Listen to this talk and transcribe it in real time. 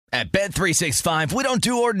At Bet365, we don't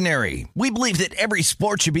do ordinary. We believe that every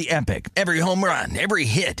sport should be epic. Every home run, every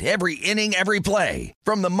hit, every inning, every play.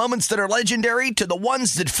 From the moments that are legendary to the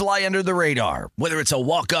ones that fly under the radar. Whether it's a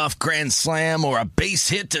walk-off grand slam or a base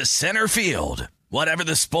hit to center field. Whatever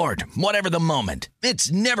the sport, whatever the moment.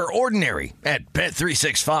 It's never ordinary at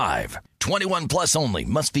Bet365. 21 plus only.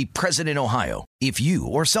 Must be present in Ohio. If you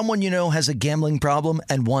or someone you know has a gambling problem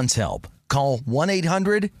and wants help, call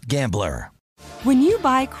 1-800-GAMBLER. When you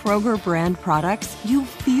buy Kroger brand products, you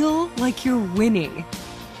feel like you're winning.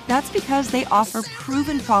 That's because they offer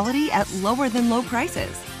proven quality at lower than low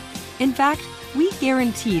prices. In fact, we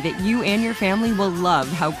guarantee that you and your family will love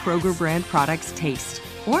how Kroger brand products taste,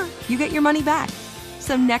 or you get your money back.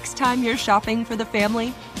 So next time you're shopping for the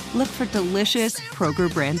family, look for delicious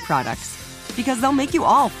Kroger brand products, because they'll make you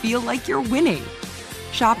all feel like you're winning.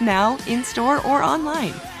 Shop now, in-store, or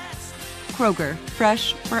online. Kroger,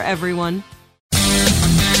 fresh for everyone.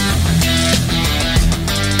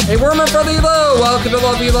 Hey, warmer brother low, welcome to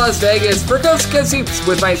lovely Las Vegas for Coast to Coast Hoops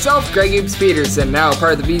with myself, Greg Hoops Peterson, now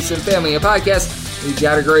part of the VSiN Family Podcast. We've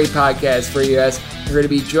got a great podcast for you guys. We're going to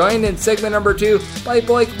be joined in segment number 2 by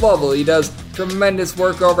Blake Lovell. He does tremendous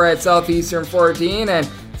work over at Southeastern 14, and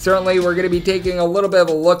certainly we're going to be taking a little bit of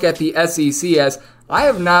a look at the SEC, as I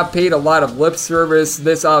have not paid a lot of lip service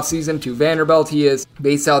this offseason to Vanderbilt. He is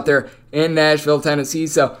based out there in Nashville, Tennessee,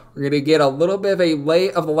 so we're going to get a little bit of a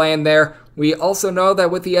lay of the land there. We also know that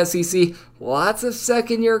with the SEC, lots of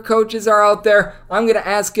second-year coaches are out there. I'm going to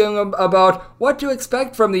ask him about what to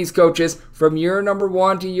expect from these coaches from year number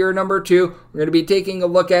 1 to year number 2. We're going to be taking a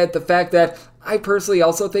look at the fact that I personally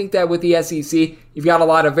also think that with the SEC, you've got a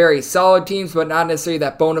lot of very solid teams, but not necessarily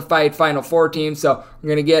that bona fide Final Four team. So we're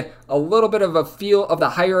going to get a little bit of a feel of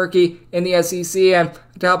the hierarchy in the SEC. And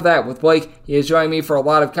on top of that, with Blake, he is joining me for a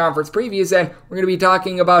lot of conference previews, and we're going to be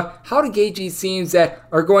talking about how to gauge these teams that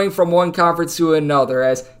are going from one conference to another,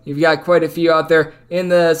 as you've got quite a few out there in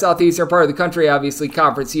the southeastern part of the country, obviously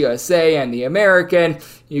Conference USA and the American.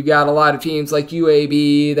 You've got a lot of teams like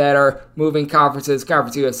UAB that are moving conferences.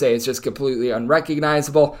 Conference USA is just completely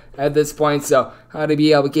unrecognizable at this point, so how to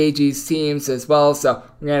be able to gauge these teams as well. So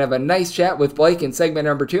we're going to have a nice chat with Blake in segment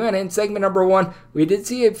number 2, and in segment number 1, we did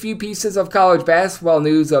see a few pieces of college basketball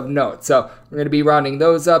news of note, so we're going to be rounding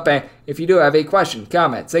those up. And if you do have a question,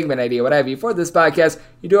 comment, segment idea, what have you for this podcast,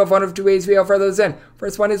 you do have one of two ways we offer those in.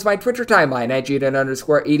 First one is my Twitter timeline at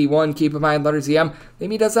Jaden_81. Keep in mind, letters EM. The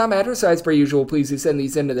me does not matter, so as per usual, please do send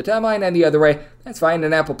these into the timeline, and the other way, that's fine,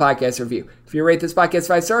 an Apple Podcast review. If you rate this podcast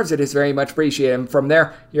 5 stars, it is very much appreciated. And from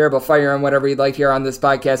there, you're able to fire in whatever you'd like here on this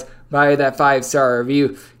podcast via that 5-star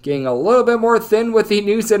review. Getting a little bit more thin with the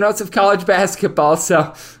news and notes of college basketball,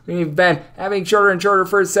 so we've been having shorter and shorter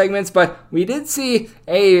first segments, but we did see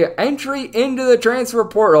a entry into the transfer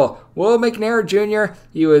portal. Will McNair Jr.,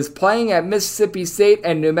 he was playing at Mississippi State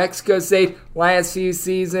and New Mexico State last few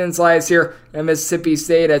seasons. Last year at Mississippi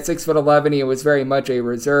State at 6'11", he was very much a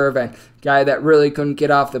reserve and guy that really couldn't get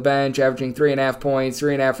off the bench, averaging 3.5 points,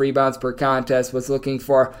 3.5 rebounds per contest, was looking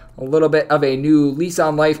for a little bit of a new lease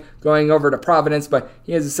on life going over to Providence, but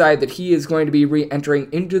he has decided that he is going to be re-entering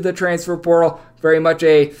into the transfer portal. Very much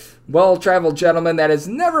a well-traveled gentleman that has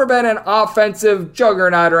never been an offensive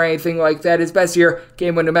juggernaut or anything like that. His best year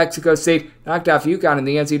came when New Mexico State knocked off UConn in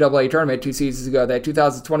the NCAA tournament 2 seasons ago. That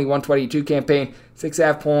 2021-22 campaign,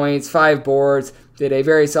 6.5 points, 5 boards, did a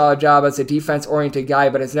very solid job as a defense-oriented guy,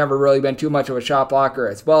 but has never really been too much of a shot blocker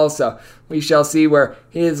as well. So we shall see where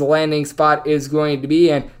his landing spot is going to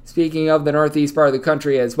be. And speaking of the northeast part of the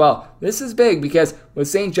country as well, this is big because with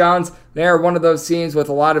St. John's, they are one of those teams with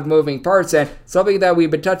a lot of moving parts, and something that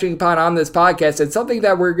we've been touching upon on this podcast, and something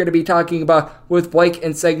that we're going to be talking about with Blake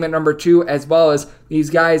in segment number 2, as well as these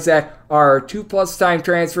guys that are 2+ time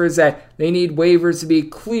transfers that they need waivers to be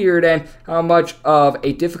cleared, and how much of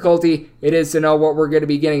a difficulty it is to know what we're going to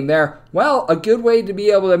be getting there. Well, a good way to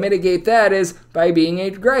be able to mitigate that is by being a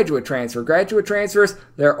graduate transfer. Graduate transfers,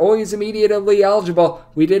 they're always immediately eligible.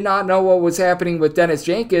 We did not know what was happening with Dennis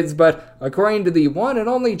Jenkins, but according to the one and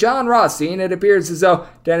only John Rothstein, it appears as though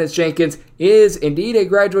Dennis Jenkins is indeed a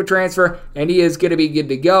graduate transfer, and he is going to be good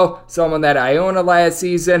to go. Someone that Iona last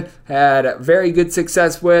season had very good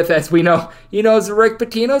success with. As we know, he knows the Rick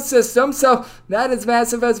Pitino system, so that is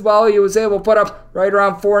massive as well. He was able to put up right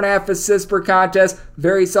around 4.5 assists per contest.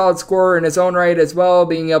 Very solid scorer in his own right as well,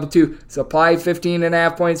 being able to supply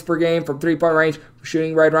 15.5 points per game from three-point range,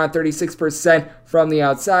 shooting right around 36% from the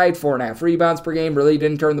outside, 4.5 rebounds per game. Really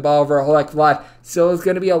didn't turn the ball over a whole heck of a lot. Still is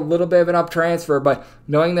going to be a little bit of an up transfer, but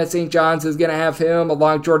knowing that St. John's is going to have him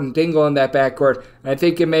along Jordan Dingle in that backcourt, I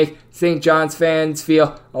think it make St. John's fans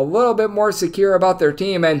feel a little bit more secure about their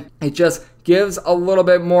team, and it just gives a little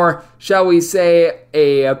bit more, shall we say,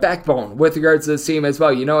 a backbone with regards to this team as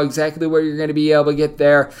well. You know exactly where you're going to be able to get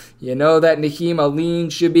there. You know that Naheem Aline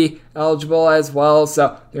should be eligible as well.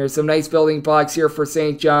 So there's some nice building blocks here for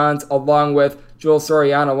St. John's, along with Joel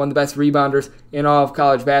Soriano, one of the best rebounders in all of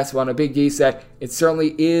college basketball. And a Big D said it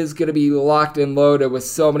certainly is going to be locked and loaded with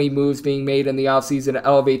so many moves being made in the offseason to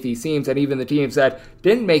elevate these teams. And even the teams that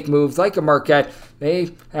didn't make moves, like a Marquette, they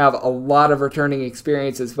have a lot of returning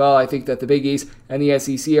experience as well. I think that the Big East and the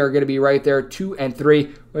SEC are going to be right there 2 and 3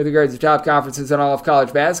 with regards to top conferences in all of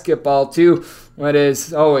college basketball too. What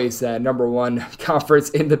is always that number one conference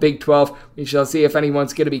in the Big 12. We shall see if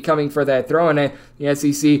anyone's going to be coming for that throwing it. The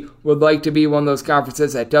SEC would like to be one of those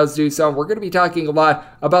conferences that does do so. We're going to be talking a lot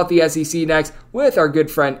about the SEC next with our good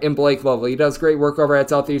friend in Blake Lovely. He does great work over at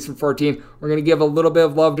Southeastern 14. We're going to give a little bit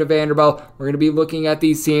of love to Vanderbilt. We're going to be looking at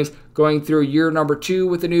these teams going through year number 2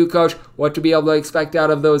 with a new coach, what to be able to expect out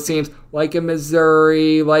of those teams, like a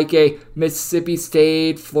Missouri, like a Mississippi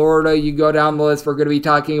State, Florida. You go down the list. We're going to be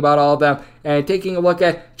talking about all of them and taking a look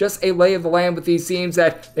at just a lay of the land with these teams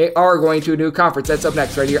that they are going to a new conference. That's up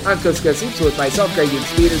next right here on Coast to Coast Hoops with myself, Greg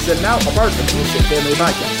Peterson, now a part of the Houston Family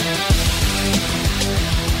Podcast.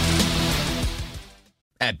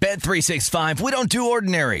 At Bet365, we don't do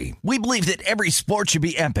ordinary. We believe that every sport should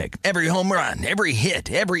be epic. Every home run, every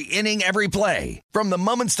hit, every inning, every play. From the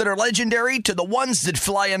moments that are legendary to the ones that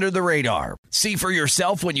fly under the radar. See for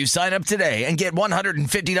yourself when you sign up today and get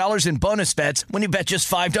 $150 in bonus bets when you bet just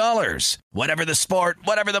 $5. Whatever the sport,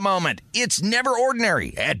 whatever the moment, it's never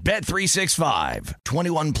ordinary at Bet365.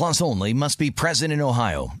 21 plus only. Must be present in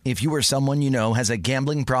Ohio. If you or someone you know has a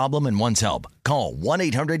gambling problem and wants help, call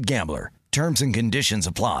 1-800-GAMBLER. Terms and conditions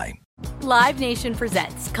apply. Live Nation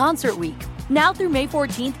presents Concert Week. Now through May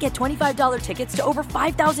 14th, get $25 tickets to over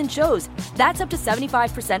 5,000 shows. That's up to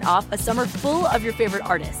 75% off a summer full of your favorite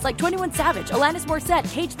artists like 21 Savage, Alanis Morissette,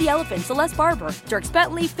 Cage the Elephant, Celeste Barber, Dierks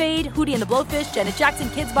Bentley, Fade, Hootie and the Blowfish, Janet Jackson,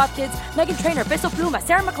 Kids Bop Kids, Meghan Trainor, Peso Pluma,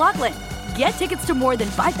 Sarah McLachlan. Get tickets to more than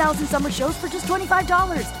 5,000 summer shows for just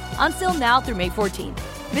 $25. On sale now through May 14th.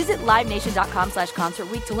 Visit LiveNation.com/Concert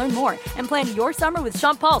Week to learn more and plan your summer with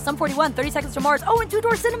Sean Paul, Sum 41, 30 Seconds to Mars, and Two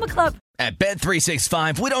Door Cinema Club. At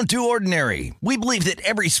Bet365, we don't do ordinary. We believe that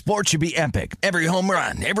every sport should be epic. Every home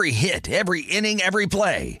run, every hit, every inning, every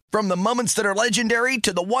play. From the moments that are legendary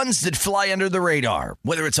to the ones that fly under the radar.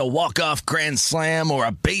 Whether it's a walk-off grand slam or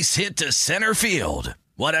a base hit to center field.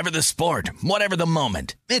 Whatever the sport, whatever the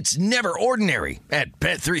moment, it's never ordinary at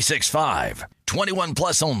Bet365. 21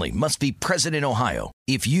 plus only. Must be present in Ohio.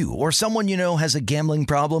 If you or someone you know has a gambling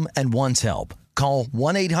problem and wants help, call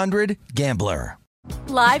 1-800-GAMBLER.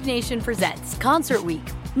 Live Nation presents Concert Week.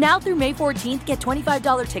 Now through May 14th, get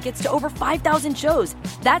 $25 tickets to over 5,000 shows.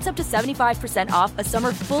 That's up to 75% off a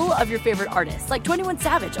summer full of your favorite artists like 21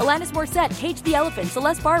 Savage, Alanis Morissette, Cage the Elephant,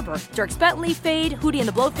 Celeste Barber, Dierks Bentley, Fade, Hootie and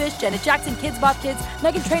the Blowfish, Janet Jackson, Kids Bop Kids,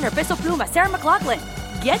 Meghan Trainor, Peso Pluma, Sarah McLachlan.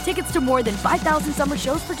 Get tickets to more than 5,000 summer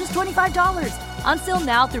shows for just $25. On sale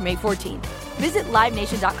now through May 14th. Visit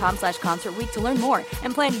LiveNation.com/Concert Week to learn more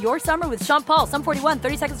and plan your summer with Sean Paul, Sum 41,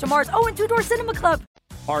 30 Seconds to Mars, and Two Door Cinema Club.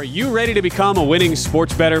 Are you ready to become a winning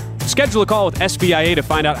sports bettor? Schedule a call with SBIA to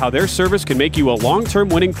find out how their service can make you a long-term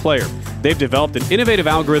winning player. They've developed an innovative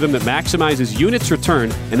algorithm that maximizes units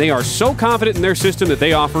returned, and they are so confident in their system that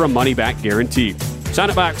they offer a money-back guarantee.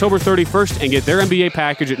 Sign up by October 31st and get their MBA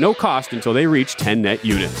package at no cost until they reach 10 net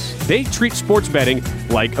units. They treat sports betting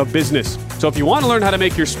like a business. So if you want to learn how to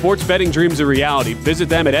make your sports betting dreams a reality, visit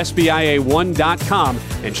them at SBIA1.com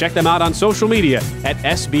and check them out on social media at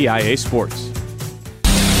SBIA Sports.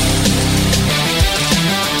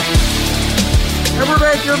 And we're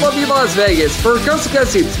back here in lovely Las Vegas for Coast to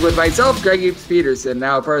Coast Hoops with myself, Greg Peterson,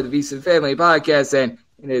 now part of the VSiN Family Podcast, and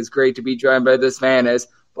it is great to be joined by this man as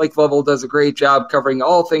Blake Lovell does a great job covering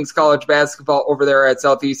all things college basketball over there at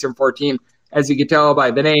Southeastern 14. As you can tell by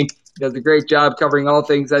the name, he does a great job covering all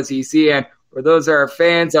things SEC, and for those that are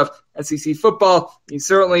fans of SEC football, he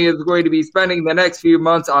certainly is going to be spending the next few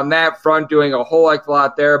months on that front, doing a whole heck of a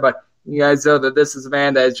lot there, but you guys know that this is a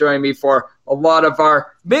man that has joined me for a lot of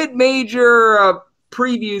our mid-major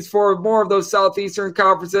previews for more of those Southeastern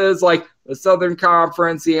conferences, like the Southern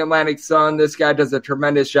Conference, the Atlantic Sun. This guy does a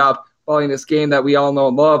tremendous job following this game that we all know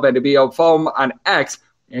and love, and to be able to follow him on X,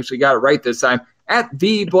 we actually got it right this time, at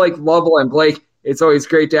the Blake Lovell. And Blake, it's always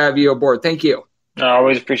great to have you aboard. Thank you. I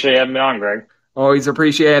always appreciate having me on, Greg. Always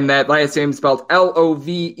appreciating that last name spelled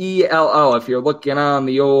Lovell. If you're looking on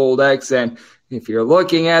the old X, and if you're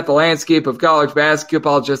looking at the landscape of college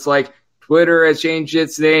basketball, just like Twitter has changed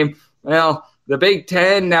its name, well, The Big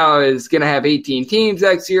Ten now is going to have 18 teams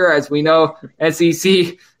next year. As we know,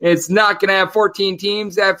 SEC is not going to have 14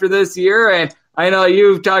 teams after this year. And I know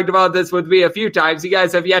you've talked about this with me a few times. You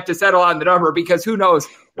guys have yet to settle on the number because who knows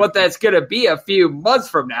what that's going to be a few months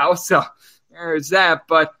from now. So there's that.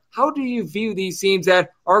 But how do you view these teams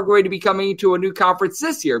that are going to be coming to a new conference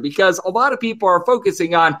this year? Because a lot of people are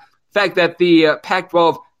focusing on the fact that the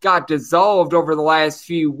Pac-12 got dissolved over the last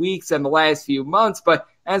few weeks and the last few months. But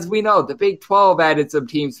as we know, the Big 12 added some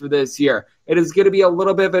teams for this year. It is going to be a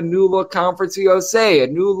little bit of a new look Conference USA, a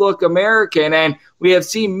new look American, and we have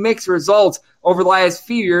seen mixed results over the last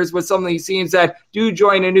few years with some of these teams that do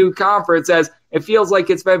join a new conference, as it feels like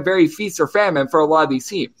it's been very feast or famine for a lot of these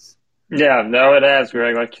teams. Yeah, no, it has,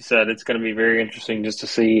 Greg. Like you said, it's going to be very interesting just to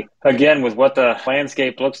see, again, with what the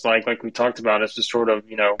landscape looks like we talked about. It's just sort of,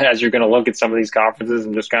 as you're going to look at some of these conferences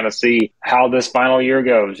and just kind of see how this final year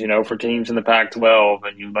goes, for teams in the Pac-12.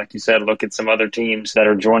 And you, like you said, look at some other teams that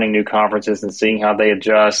are joining new conferences and seeing how they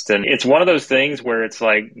adjust. And it's one of those things where it's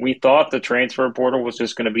like we thought the transfer portal was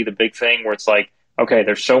just going to be the big thing where it's like, okay,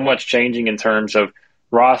 there's so much changing in terms of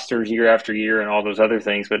rosters year after year and all those other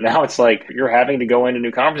things. But now it's like you're having to go into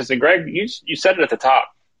new conferences. And Greg, you said it at the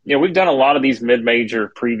top. We've done a lot of these mid-major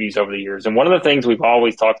previews over the years. And one of the things we've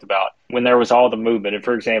always talked about when there was all the movement, and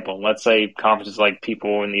for example, let's say conferences like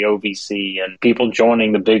people in the OVC and people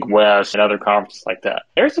joining the Big West and other conferences like that,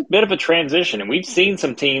 there's a bit of a transition. And we've seen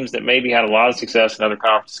some teams that maybe had a lot of success in other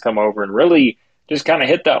conferences come over and really just kind of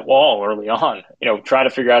hit that wall early on, try to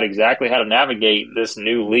figure out exactly how to navigate this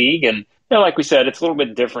new league. And like we said, it's a little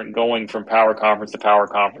bit different going from power conference to power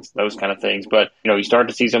conference, those kind of things. But, you start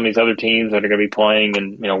to see some of these other teams that are going to be playing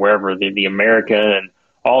in, wherever the American and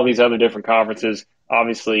all these other different conferences.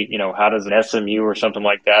 Obviously, how does an SMU or something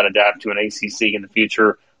like that adapt to an ACC in the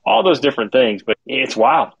future? All those different things. But it's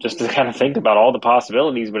wild just to kind of think about all the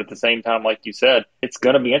possibilities. But at the same time, like you said, it's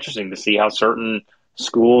going to be interesting to see how certain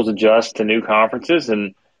schools adjust to new conferences.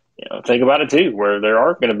 And, think about it too, where there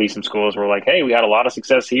are going to be some schools where like, hey, we had a lot of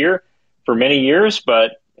success here for many years,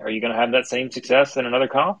 but are you going to have that same success in another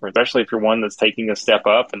conference, especially if you're one that's taking a step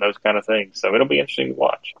up and those kind of things? So it'll be interesting to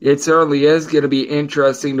watch. It certainly is going to be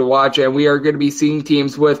interesting to watch, and we are going to be seeing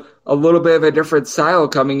teams with a little bit of a different style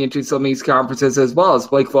coming into some of these conferences as well. As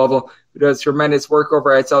Blake Lovell, who does tremendous work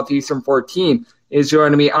over at Southeastern 14, is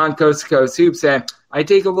joining me on Coast to Coast Hoops. And I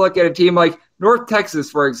take a look at a team like North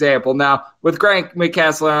Texas, for example. Now, with Grant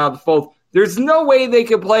McCastle out of the fold, there's no way they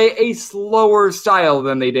could play a slower style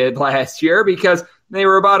than they did last year because they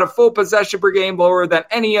were about a full possession per game lower than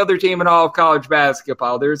any other team in all of college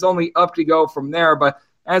basketball. There's only up to go from there. But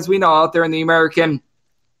as we know, out there in the American,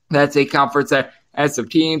 that's a conference that has some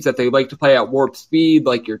teams that they like to play at warp speed,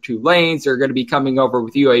 like your Tulanes. They're going to be coming over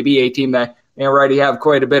with UAB, a team that they already have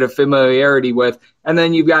quite a bit of familiarity with. And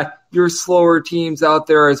then you've got your slower teams out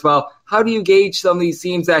there as well. How do you gauge some of these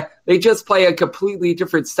teams that they just play a completely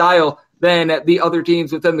different style than the other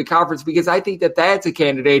teams within the conference? Because I think that that's a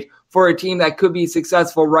candidate for a team that could be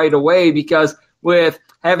successful right away, because with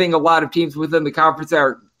having a lot of teams within the conference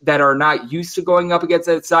that are not used to going up against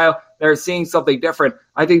that style, they're seeing something different.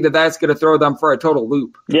 I think that that's going to throw them for a total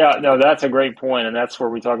loop. Yeah, no, that's a great point. And that's where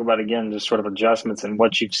we talk about, again, just sort of adjustments and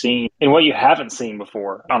what you've seen and what you haven't seen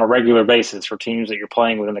before on a regular basis for teams that you're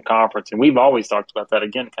playing within the conference. And we've always talked about that,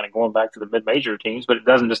 again, kind of going back to the mid-major teams, but it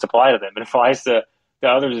doesn't just apply to them. It applies to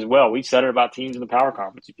others as well. We've said it about teams in the power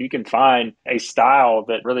conference. If you can find a style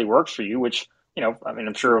that really works for you, which,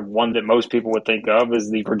 I'm sure one that most people would think of is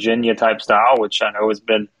the Virginia type style, which I know has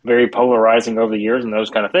been very polarizing over the years and those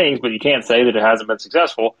kind of things, but you can't say that it hasn't been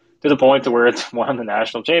successful to the point to where it's won the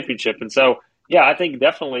national championship. And so, yeah, I think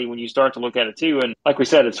definitely when you start to look at it too, and like we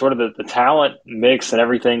said, it's sort of the talent mix and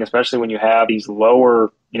everything, especially when you have these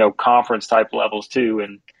lower, conference type levels too.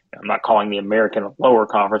 And I'm not calling the American a lower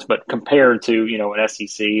conference, but compared to, an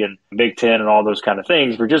SEC and Big Ten and all those kind of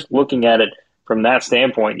things, we're just looking at it from that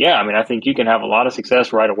standpoint. Yeah, I think you can have a lot of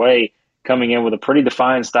success right away coming in with a pretty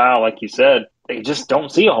defined style, like you said. They just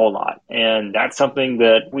don't see a whole lot. And that's something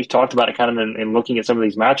that we've talked about it kind of in looking at some of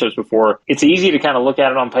these matchups before. It's easy to kind of look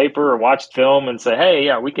at it on paper or watch film and say, hey,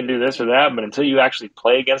 yeah, we can do this or that. But until you actually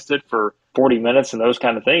play against it for 40 minutes and those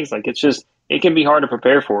kind of things, it can be hard to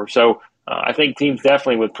prepare for. So I think teams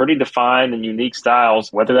definitely with pretty defined and unique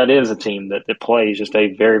styles, whether that is a team that plays just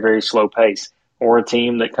a very, very slow pace, or a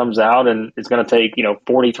team that comes out and is going to take,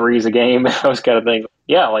 43s a game, those kind of things.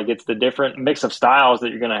 Yeah, it's the different mix of styles that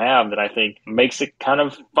you're going to have that I think makes it kind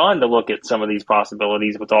of fun to look at some of these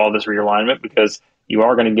possibilities with all this realignment, because you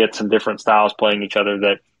are going to get some different styles playing each other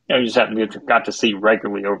that you just haven't got to see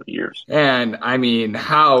regularly over the years. And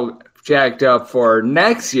how jacked up for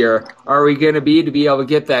next year are we going to be able to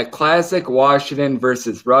get that classic Washington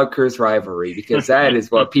versus Rutgers rivalry? Because that is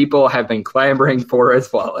what people have been clamoring for,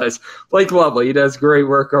 as well as Blake Lovely. He does great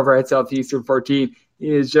work over at Southeastern 14.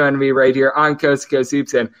 He is joining me right here on Coast to Coast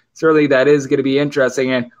Hoops, and certainly that is going to be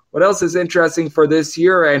interesting. And what else is interesting for this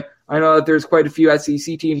year? And I know that there's quite a few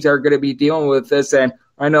SEC teams that are going to be dealing with this, and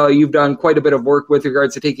I know you've done quite a bit of work with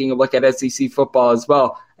regards to taking a look at SEC football as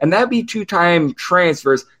well. And that'd be two-time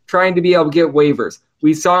transfers trying to be able to get waivers.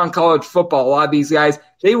 We saw in college football, a lot of these guys,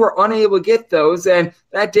 they were unable to get those, and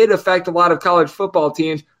that did affect a lot of college football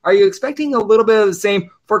teams. Are you expecting a little bit of the same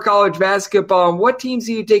for college basketball? And what teams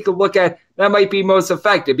do you take a look at that might be most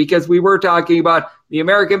affected? Because we were talking about the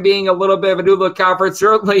American being a little bit of a new look conference.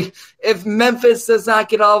 Certainly, if Memphis does not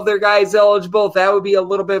get all of their guys eligible, that would be a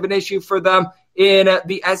little bit of an issue for them. In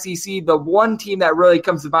the SEC, the one team that really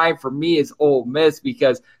comes to mind for me is Ole Miss,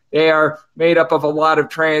 because they are made up of a lot of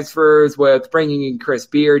transfers with bringing in Chris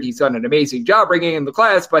Beard. He's done an amazing job bringing in the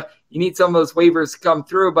class, but you need some of those waivers to come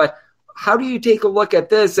through. But how do you take a look at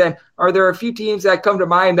this? And are there a few teams that come to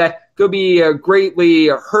mind that could be greatly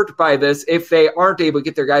hurt by this if they aren't able to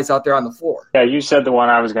get their guys out there on the floor? Yeah, you said the one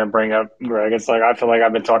I was going to bring up, Greg. It's like I feel like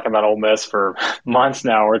I've been talking about Ole Miss for months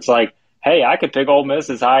now, where it's like, hey, I could pick Ole Miss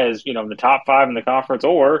as high as, the top 5 in the conference,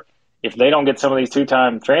 or if they don't get some of these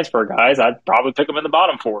two-time transfer guys, I'd probably pick them in the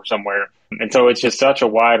bottom 4 somewhere. And so it's just such a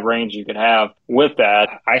wide range you can have with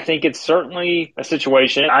that. I think it's certainly a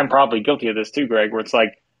situation, I'm probably guilty of this too, Greg, where it's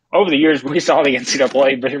like, over the years, we saw the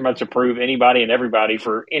NCAA pretty much approve anybody and everybody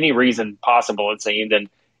for any reason possible, it seemed. And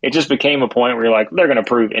it just became a point where you're like, they're going to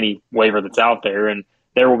approve any waiver that's out there, and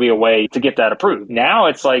there will be a way to get that approved. Now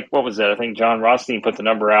it's like, what was it? I think John Rothstein put the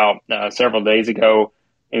number out several days ago.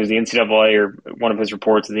 It was the NCAA, or one of his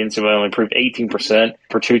reports, that the NCAA only approved 18%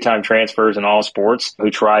 for two-time transfers in all sports who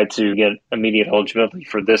tried to get immediate eligibility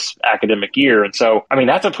for this academic year. And so,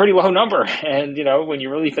 that's a pretty low number. And, when you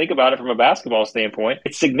really think about it from a basketball standpoint,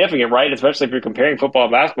 it's significant, right? Especially if you're comparing football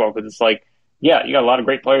and basketball, because it's like, yeah, you got a lot of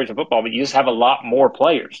great players in football, but you just have a lot more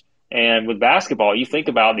players. And with basketball, you think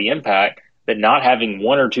about the impact that not having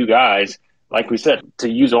one or two guys, like we said, to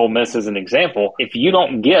use Ole Miss as an example, if you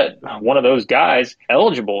don't get one of those guys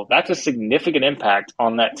eligible, that's a significant impact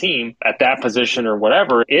on that team at that position or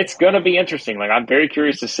whatever. It's going to be interesting. Like, I'm very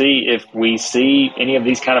curious to see if we see any of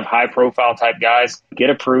these kind of high-profile type guys get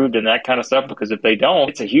approved and that kind of stuff, because if they don't,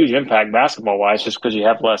 it's a huge impact basketball-wise just because you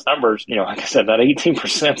have less numbers. Like I said, that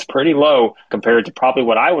 18% is pretty low compared to probably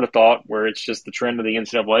what I would have thought, where it's just the trend of the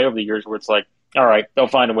NCAA over the years, where it's like, all right, they'll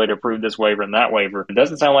find a way to approve this waiver and that waiver. It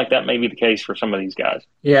doesn't sound like that may be the case for some of these guys.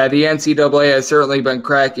 Yeah, the NCAA has certainly been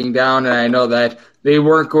cracking down, and I know that they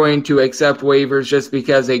weren't going to accept waivers just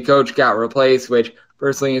because a coach got replaced, which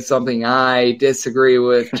personally is something I disagree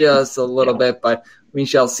with just a little bit, but we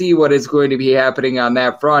shall see what is going to be happening on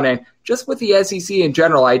that front. And just with the SEC in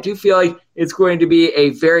general, I do feel like it's going to be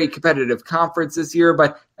a very competitive conference this year,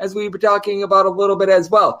 but as we've been talking about a little bit as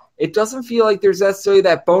well, it doesn't feel like there's necessarily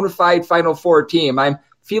that bona fide Final Four team. I'm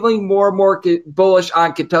feeling more and more bullish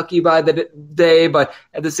on Kentucky by the day, but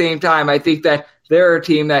at the same time, I think that they're a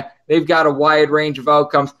team that they've got a wide range of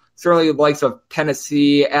outcomes. Certainly the likes of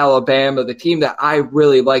Tennessee, Alabama. The team that I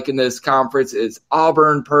really like in this conference is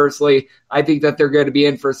Auburn, personally. I think that they're going to be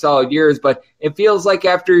in for solid years, but it feels like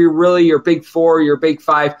after your Big Four, your Big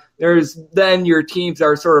Five, there's then your teams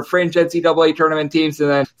are sort of fringe NCAA tournament teams,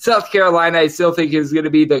 and then South Carolina I still think is going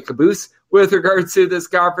to be the caboose with regards to this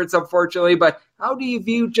conference, unfortunately. But how do you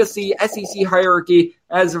view just the SEC hierarchy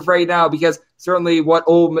as of right now? Because certainly what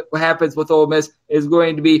happens with Ole Miss is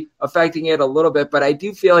going to be affecting it a little bit, but I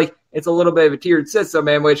do feel like it's a little bit of a tiered system,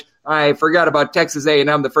 in which I forgot about Texas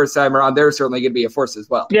A&M the first time around. They're certainly going to be a force as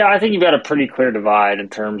well. Yeah, I think you've got a pretty clear divide in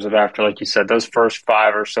terms of after, like you said, those first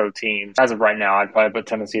 5 or so teams. As of right now, I'd probably put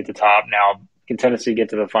Tennessee at the top. Now, can Tennessee get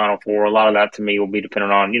to the Final Four? A lot of that to me will be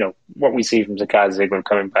dependent on, what we see from Zakai Ziegler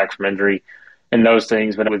coming back from injury and those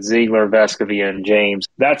things. But with Ziegler, Vescovia, and James,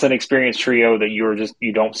 that's an experienced trio that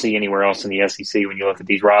you don't see anywhere else in the SEC when you look at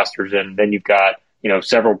these rosters. And then you've got,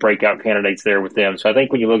 several breakout candidates there with them. So I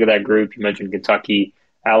think when you look at that group, you mentioned Kentucky,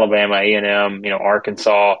 Alabama, A&M,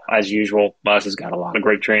 Arkansas, as usual. Muss has got a lot of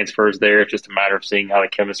great transfers there. It's just a matter of seeing how the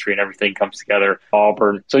chemistry and everything comes together.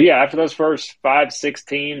 Auburn. So, yeah, after those first 5, 6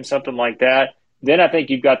 teams, something like that, then I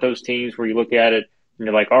think you've got those teams where you look at it and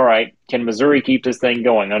you're like, all right, can Missouri keep this thing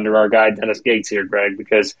going under our guy Dennis Gates here, Greg?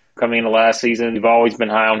 Because coming into last season, you've always been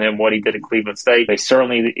high on him, what he did at Cleveland State. They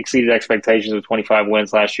certainly exceeded expectations with 25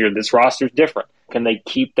 wins last year. This roster's different. Can they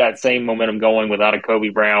keep that same momentum going without a Kobe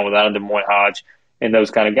Brown, without a Des Moines Hodge? in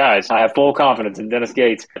those kind of guys. I have full confidence in Dennis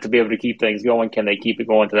Gates to be able to keep things going. Can they keep it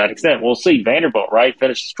going to that extent? We'll see. Vanderbilt, right,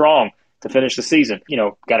 finished strong to finish the season.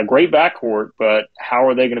 Got a great backcourt, but how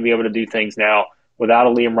are they going to be able to do things now without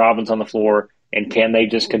a Liam Robbins on the floor? And can they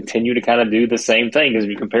just continue to kind of do the same thing? Because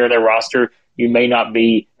if you compare their roster, you may not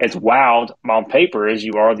be as wowed on paper as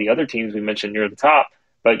you are the other teams we mentioned near the top,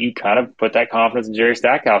 but you kind of put that confidence in Jerry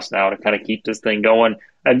Stackhouse now to kind of keep this thing going.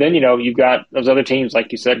 And then, you've got those other teams,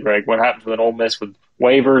 like you said, Greg. What happens with an Ole Miss with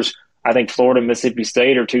waivers? I think Florida and Mississippi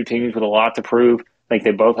State are two teams with a lot to prove. I think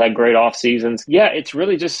they both had great off seasons. Yeah, it's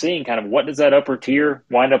really just seeing kind of what does that upper tier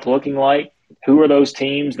wind up looking like? Who are those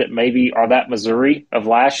teams that maybe are that Missouri of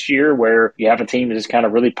last year where you have a team that just kind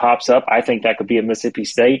of really pops up? I think that could be a Mississippi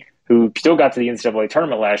State who still got to the NCAA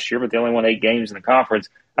tournament last year, but they only won 8 games in the conference.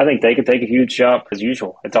 I think they could take a huge jump as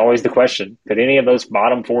usual. It's always the question. Could any of those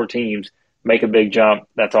bottom 4 teams make a big jump?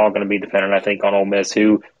 That's all going to be dependent, I think, on Ole Miss,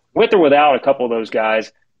 who, with or without a couple of those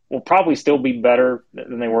guys, will probably still be better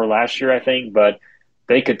than they were last year, I think, but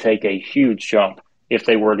they could take a huge jump if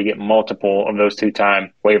they were to get multiple of those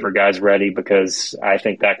 2-time waiver guys ready, because I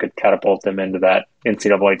think that could catapult them into that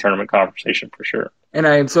NCAA tournament conversation for sure. And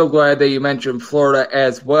I am so glad that you mentioned Florida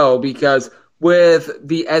as well, because with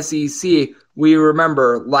the SEC, we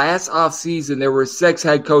remember last offseason there were 6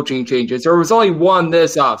 head coaching changes. There was only one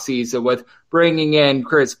this offseason with bringing in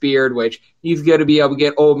Chris Beard, which he's going to be able to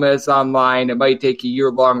get Ole Miss online. It might take a year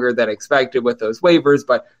longer than expected with those waivers,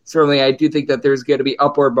 but certainly I do think that there's going to be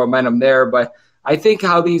upward momentum there. But I think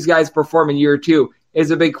how these guys perform in year 2 is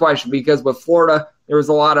a big question, because with Florida, there was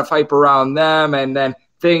a lot of hype around them, and then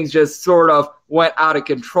things just sort of went out of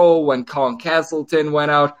control when Colin Castleton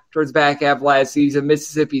went out towards back half last season.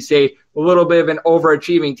 Mississippi State, a little bit of an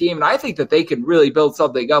overachieving team, and I think that they could really build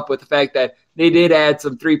something up with the fact that they did add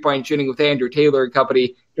some three-point shooting with Andrew Taylor and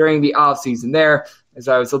company during the offseason there. As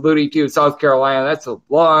I was alluding to, South Carolina, that's a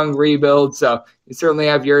long rebuild, so you certainly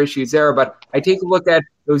have your issues there. But I take a look at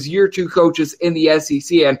those year 2 coaches in the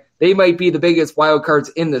SEC, and they might be the biggest wild cards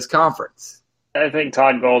in this conference. I think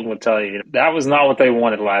Todd Golden would tell you that was not what they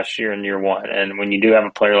wanted last year in year 1. And when you do have a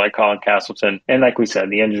player like Colin Castleton, and like we said,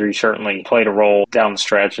 the injury certainly played a role down the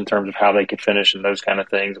stretch in terms of how they could finish and those kind of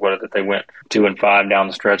things, whether that they went 2-5 down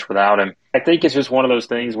the stretch without him. I think it's just one of those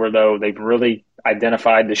things where, though, they've really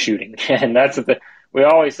identified the shooting. And that's the thing. We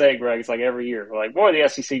always say, Greg, it's like every year. We're like, boy, the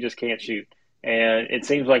SEC just can't shoot. And it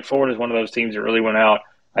seems like Florida is one of those teams that really went out,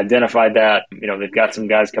 identified that. They've got some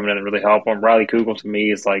guys coming in that really help them. Riley Kugel, to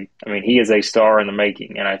me, is he is a star in the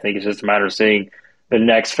making. And I think it's just a matter of seeing the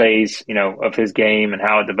next phase, of his game and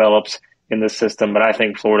how it develops in this system. But I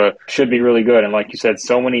think Florida should be really good. And like you said,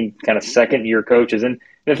 so many kind of second-year coaches. And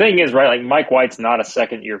the thing is, right, like Mike White's not a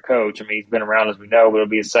second-year coach. I mean, he's been around, as we know, but it'll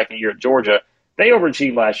be his second year at Georgia. They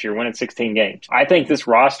overachieved last year, winning 16 games. I think this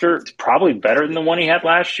roster is probably better than the one he had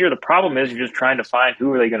last year. The problem is you're just trying to find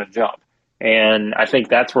who are they going to jump. And I think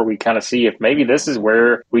that's where we kind of see if maybe this is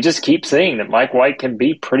where we just keep seeing that Mike White can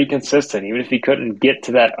be pretty consistent. Even if he couldn't get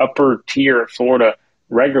to that upper tier at Florida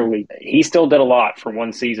regularly, he still did a lot for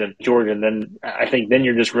one season at Georgia. And then I think then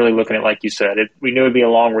you're just really looking at, like you said, we knew it'd be a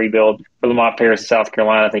long rebuild for Lamont Paris in South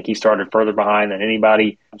Carolina. I think he started further behind than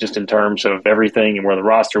anybody just in terms of everything and where the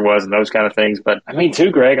roster was and those kind of things. But I mean, too,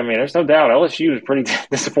 Greg, there's no doubt LSU was pretty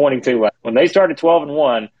disappointing too. When they started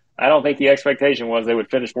 12-1, I don't think the expectation was they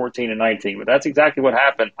would finish 14-19, but that's exactly what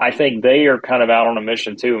happened. I think they are kind of out on a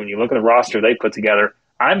mission too. When you look at the roster they put together,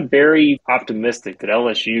 I'm very optimistic that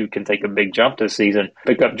LSU can take a big jump this season,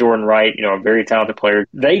 pick up Jordan Wright, a very talented player.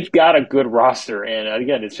 They've got a good roster, and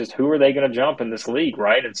again, it's just who are they going to jump in this league,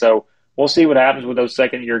 right? And so we'll see what happens with those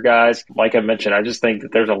second-year guys. Like I mentioned, I just think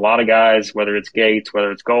that there's a lot of guys, whether it's Gates,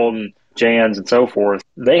 whether it's Golden, Jans, and so forth,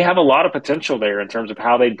 they have a lot of potential there in terms of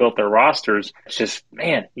how they built their rosters. It's just,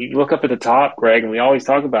 man, you look up at the top, Greg, and we always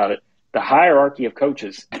talk about it, the hierarchy of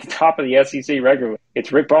coaches at the top of the SEC regularly.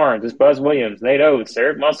 It's Rick Barnes, it's Buzz Williams, Nate Oates,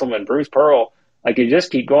 Eric Musselman, Bruce Pearl. Like, you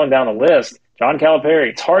just keep going down the list. John Calipari,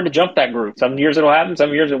 it's hard to jump that group. Some years it'll happen,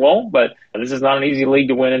 some years it won't, but this is not an easy league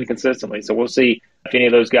to win in consistently. So we'll see if any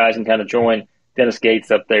of those guys can kind of join Dennis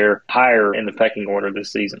Gates up there higher in the pecking order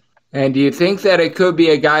this season. And do you think that it could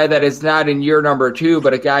be a guy that is not in year number 2,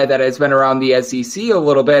 but a guy that has been around the SEC a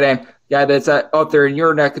little bit, and a guy that's up there in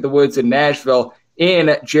your neck of the woods in Nashville,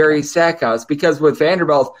 in Jerry Stackhouse? Because with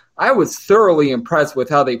Vanderbilt, I was thoroughly impressed with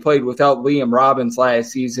how they played without Liam Robbins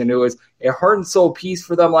last season. It was a heart and soul piece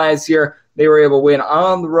for them last year. They were able to win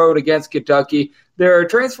on the road against Kentucky. Their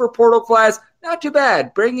transfer portal class not too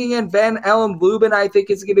bad. Bringing in Van Allen Lubin, I think,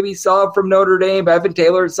 is going to be solid from Notre Dame. Evan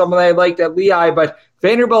Taylor is someone I liked at Lehigh, but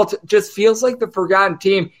Vanderbilt just feels like the forgotten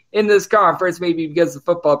team in this conference, maybe because the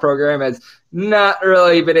football program has not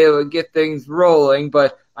really been able to get things rolling.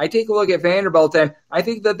 But I take a look at Vanderbilt, and I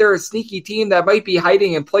think that they're a sneaky team that might be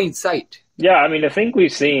hiding in plain sight. Yeah, I mean, the thing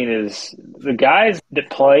we've seen is the guys that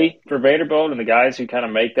play for Vanderbilt and the guys who kind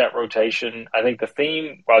of make that rotation, I think the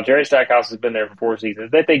theme, while Jerry Stackhouse has been there for 4 seasons,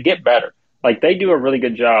 is that they get better. Like, they do a really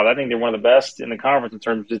good job. I think they're one of the best in the conference in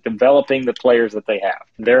terms of just developing the players that they have.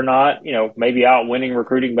 They're not, maybe out winning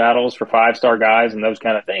recruiting battles for 5-star guys and those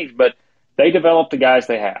kind of things, but they develop the guys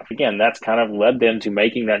they have. Again, that's kind of led them to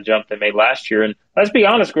making that jump they made last year. And let's be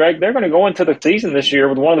honest, Greg, they're going to go into the season this year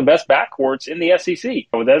with one of the best backcourts in the SEC,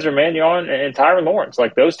 with Ezra Manjon and Tyron Lawrence.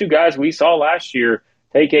 Like, those two guys we saw last year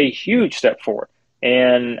take a huge step forward.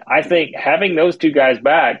 And I think having those two guys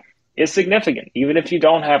back is significant. Even if you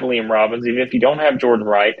don't have Liam Robbins, even if you don't have Jordan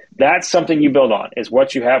Wright, that's something you build on, is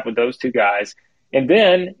what you have with those two guys. And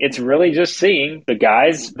then it's really just seeing the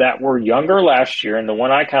guys that were younger last year. And the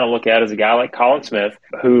one I kind of look at is a guy like Colin Smith,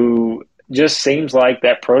 who just seems like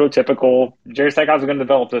that prototypical Jerry Stackhouse is going to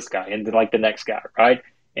develop this guy into like the next guy, right?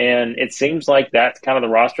 And it seems like that's kind of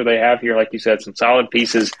the roster they have here. Like you said, some solid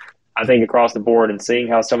pieces, I think, across the board, and seeing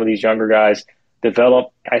how some of these younger guys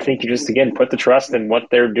develop. I think you just, again, put the trust in what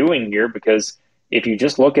they're doing here, because if you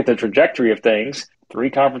just look at the trajectory of things, 3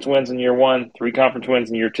 conference wins in year 1, 3 conference wins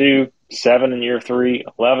in year 2, 7 in year 3,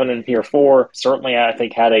 11 in year 4. Certainly, I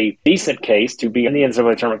think, had a decent case to be in the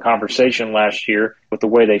NCAA tournament conversation last year with the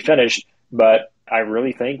way they finished. But I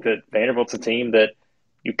really think that Vanderbilt's a team that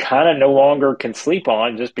you kind of no longer can sleep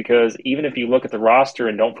on, just because even if you look at the roster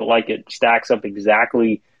and don't feel like it stacks up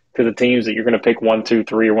exactly to the teams that you're going to pick 1, 2,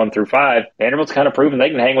 3, or 1 through 5, Vanderbilt's kind of proven they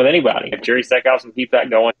can hang with anybody. If Jerry Stackhouse can keep that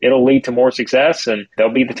going, it'll lead to more success, and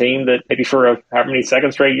they'll be the team that maybe for however many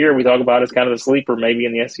second straight year we talk about as kind of the sleeper maybe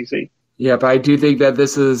in the SEC. Yeah, but I do think that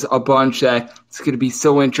this is a bunch that it's going to be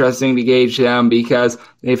so interesting to gauge them, because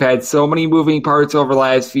they've had so many moving parts over the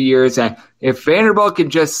last few years. And if Vanderbilt can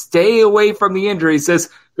just stay away from the injuries, this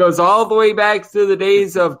goes all the way back to the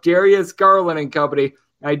days of Darius Garland and company.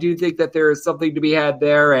 I do think that there is something to be had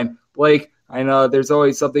there. And Blake, I know there's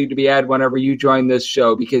always something to be had whenever you join this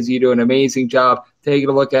show, because you do an amazing job taking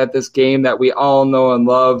a look at this game that we all know and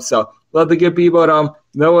love. So let the good people at home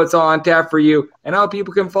know what's all on tap for you, and how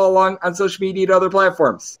people can follow along on social media and other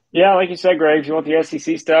platforms. Yeah, like you said, Greg, if you want the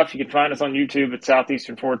SEC stuff, you can find us on YouTube at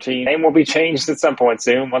Southeastern 14. Name will be changed at some point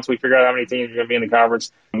soon once we figure out how many teams are going to be in the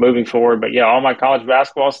conference moving forward. But yeah, all my college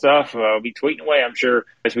basketball stuff, I'll be tweeting away, I'm sure,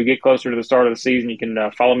 as we get closer to the start of the season. You can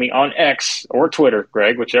follow me on X or Twitter,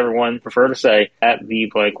 Greg, whichever one you prefer to say, at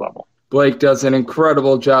the Blake Level. Blake does an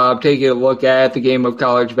incredible job taking a look at the game of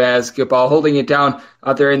college basketball, holding it down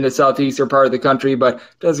out there in the southeastern part of the country, but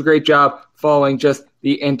does a great job following just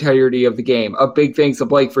the entirety of the game. A big thanks to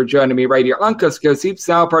Blake for joining me right here on Coast to Coast Hoops,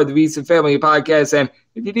 now part of the VSiN Family Podcast. And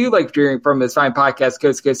if you do like hearing from this fine podcast,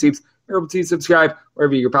 Coast to Coast Hoops, you're able to subscribe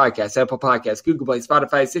wherever your podcast, Apple Podcasts, Google Play,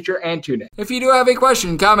 Spotify, Stitcher, and TuneIn. If you do have a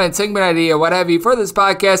question, comment, segment idea, what have you for this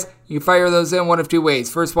podcast, you can fire those in one of 2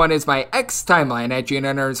 ways. First one is my X timeline at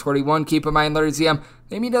GN_41. Keep in mind, letters EM,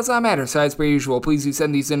 maybe does not matter, so as per usual, please do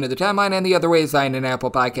send these into the timeline. And the other way is find an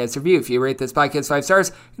Apple Podcast review. If you rate this podcast 5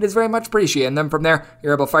 stars, it is very much appreciated. And then from there,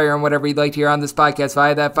 you're able to fire in whatever you'd like to hear on this podcast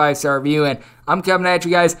via that 5-star review. And I'm coming at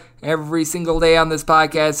you guys every single day on this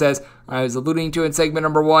podcast, as I was alluding to in segment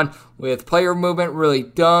number 1, with player movement really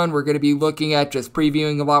done. We're going to be looking at just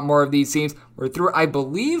previewing a lot more of these teams. We're through, I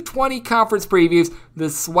believe, 20 conference previews. The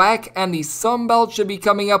SWAC and the Sun Belt should be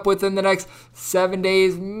coming up within the next 7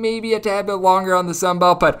 days, maybe a tad bit longer on the Sun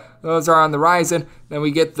Belt, but those are on the horizon. Then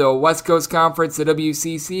we get the West Coast Conference, the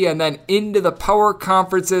WCC, and then into the power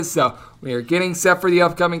conferences. So we are getting set for the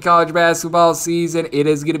upcoming college basketball season. It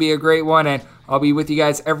is going to be a great one, and I'll be with you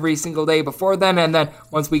guys every single day before then, and then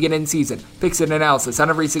once we get in season, picks and analysis on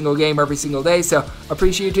every single game, every single day. So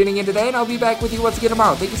appreciate you tuning in today, and I'll be back with you once again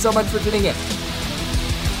tomorrow. Thank you so much for tuning in.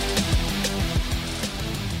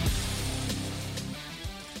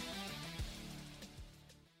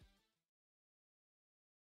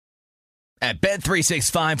 At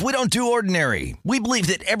Bet365, we don't do ordinary. We believe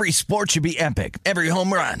that every sport should be epic. Every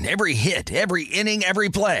home run, every hit, every inning, every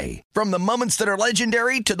play. From the moments that are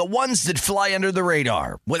legendary to the ones that fly under the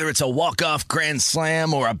radar. Whether it's a walk-off grand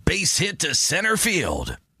slam or a base hit to center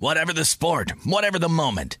field. Whatever the sport, whatever the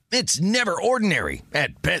moment. It's never ordinary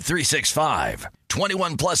at Bet365.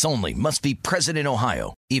 21 plus only. Must be present in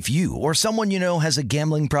Ohio. If you or someone you know has a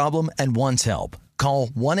gambling problem and wants help, call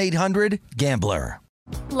 1-800-GAMBLER.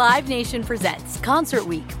 Live Nation presents Concert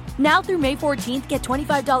Week. Now through May 14th, get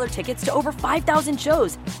 $25 tickets to over 5,000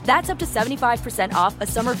 shows. That's up to 75% off a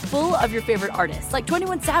summer full of your favorite artists like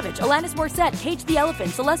 21 Savage, Alanis Morissette, Cage the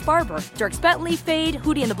Elephant, Celeste Barber, Dierks Bentley, Fade,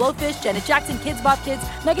 Hootie and the Blowfish, Janet Jackson, Kidz Bop Kids,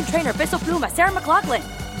 Meghan Trainor, Peso Pluma, Sarah McLachlan.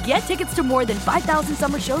 Get tickets to more than 5,000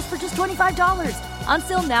 summer shows for just $25.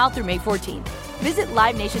 Until now through May 14th. Visit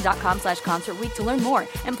LiveNation.com/Concert Week to learn more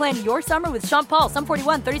and plan your summer with Sean Paul, Sum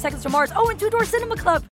 41, 30 Seconds to Mars, and Two Door Cinema Club.